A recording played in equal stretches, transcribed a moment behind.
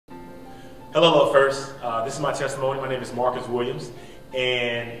Hello, love first. This is my testimony. My name is Marcus Williams,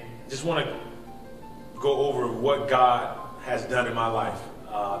 and just want to go over what God has done in my life.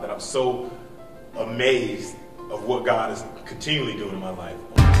 That I'm so amazed of what God is continually doing in my life.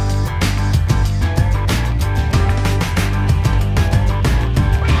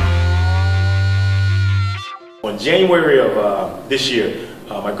 On January of this year,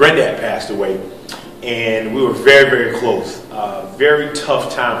 my granddad passed away, and we were very, very close. Very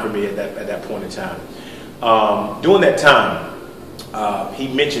tough time for me at that point in time. During that time, he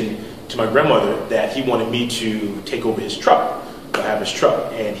mentioned to my grandmother that he wanted me to take over his truck, have his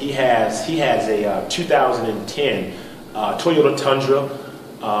truck, and he has a 2010 Toyota Tundra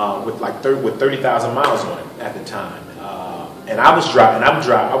with 30,000 miles on it at the time, and I was driving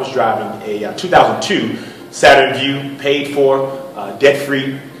a 2002 Saturn Vue, paid for, debt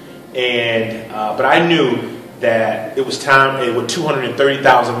free, and but I knew that it was time, with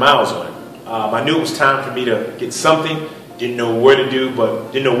 230,000 miles on it. I knew it was time for me to get something. Didn't know where to do,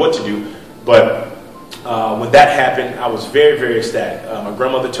 but didn't know what to do. But when that happened, I was very, very ecstatic. My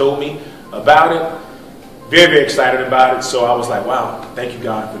grandmother told me about it. Very, very excited about it. So I was like, wow, thank you,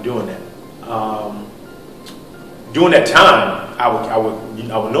 God, for doing that. During that time, I would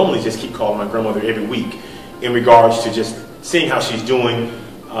normally just keep calling my grandmother every week in regards to just seeing how she's doing,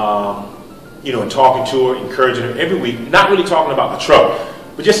 and talking to her, encouraging her every week. Not really talking about the truck,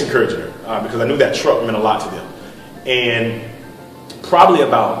 but just encouraging her because I knew that truck meant a lot to them. And probably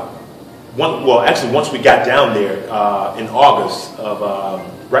once we got down there in August of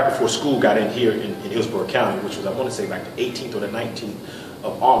right before school got in here in Hillsborough County, which was, I want to say, like the 18th or the 19th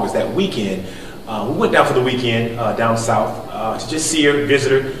of August, that weekend, we went down for the weekend down south to just see her,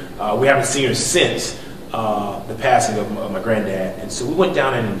 visit her. We haven't seen her since the passing of my granddad, and so we went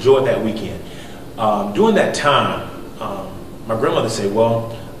down and enjoyed that weekend. During that time, my grandmother said,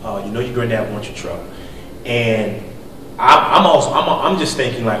 well, your granddad wants your truck. And I'm just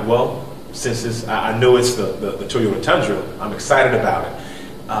thinking, like, well, since I know it's the Toyota Tundra, I'm excited about it.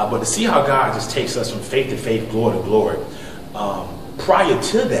 But to see how God just takes us from faith to faith, glory to glory. Prior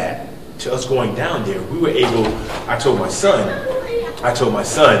to that, to us going down there, we were able, I told my son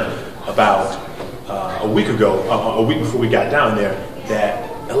about a week before we got down there, that,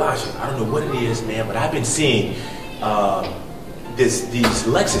 Elijah, I don't know what it is, man, but I've been seeing these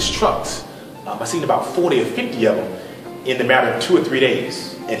Lexus trucks. I've seen about 40 or 50 of them in the matter of 2 or 3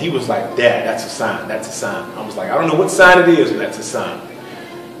 days. And he was like, Dad, that's a sign, that's a sign. I was like, I don't know what sign it is, but that's a sign.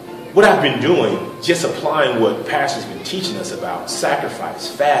 What I've been doing, just applying what Pastor's been teaching us about sacrifice,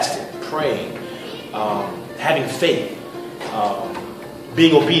 fasting, praying, having faith,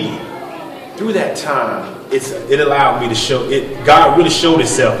 being obedient. Through that time, it allowed me to show it. God really showed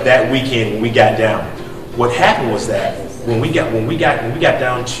Himself that weekend when we got down. What happened was that when we got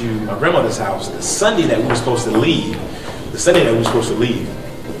down to my grandmother's house, the Sunday that we were supposed to leave, my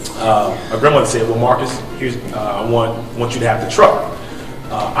grandmother said, "Well, Marcus, I want you to have the truck."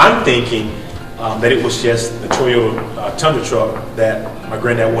 I'm thinking that it was just the Toyota Tundra truck that my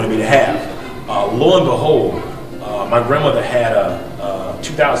granddad wanted me to have. Lo and behold, my grandmother had a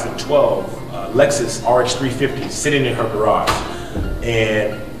 2012 Lexus RX 350 sitting in her garage,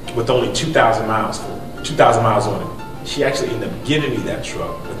 and with only 2,000 miles on it. She actually ended up giving me that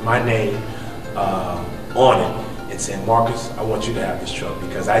truck with my name on it and saying, Marcus, I want you to have this truck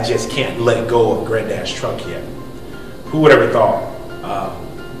because I just can't let go of Granddad's truck yet. Who would ever thought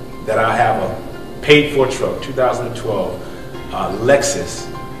that I have a paid for truck, 2012 Lexus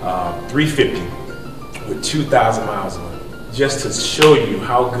 350 with 2,000 miles on it, just to show you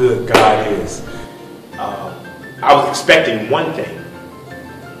how good God is. I was expecting one thing,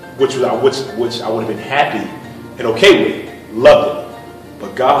 which I would have been happy and okay with, loved it.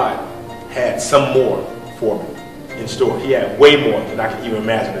 But God had some more for me in store. He had way more than I could even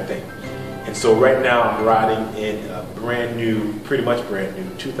imagine to think. And so right now I'm riding in a brand new, pretty much brand new,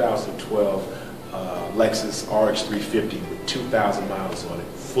 2012 Lexus RX 350 with 2,000 miles on it,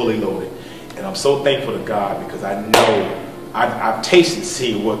 fully loaded. And I'm so thankful to God because I know I've tasted and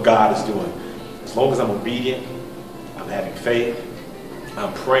seen what God is doing. As long as I'm obedient, I'm having faith,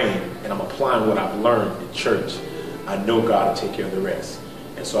 I'm praying, and I'm applying what I've learned in church, I know God will take care of the rest.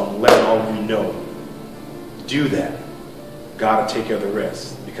 And so I'm letting all of you know, do that. God will take care of the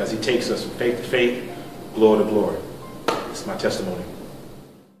rest because He takes us from faith to faith, glory to glory. It's my testimony.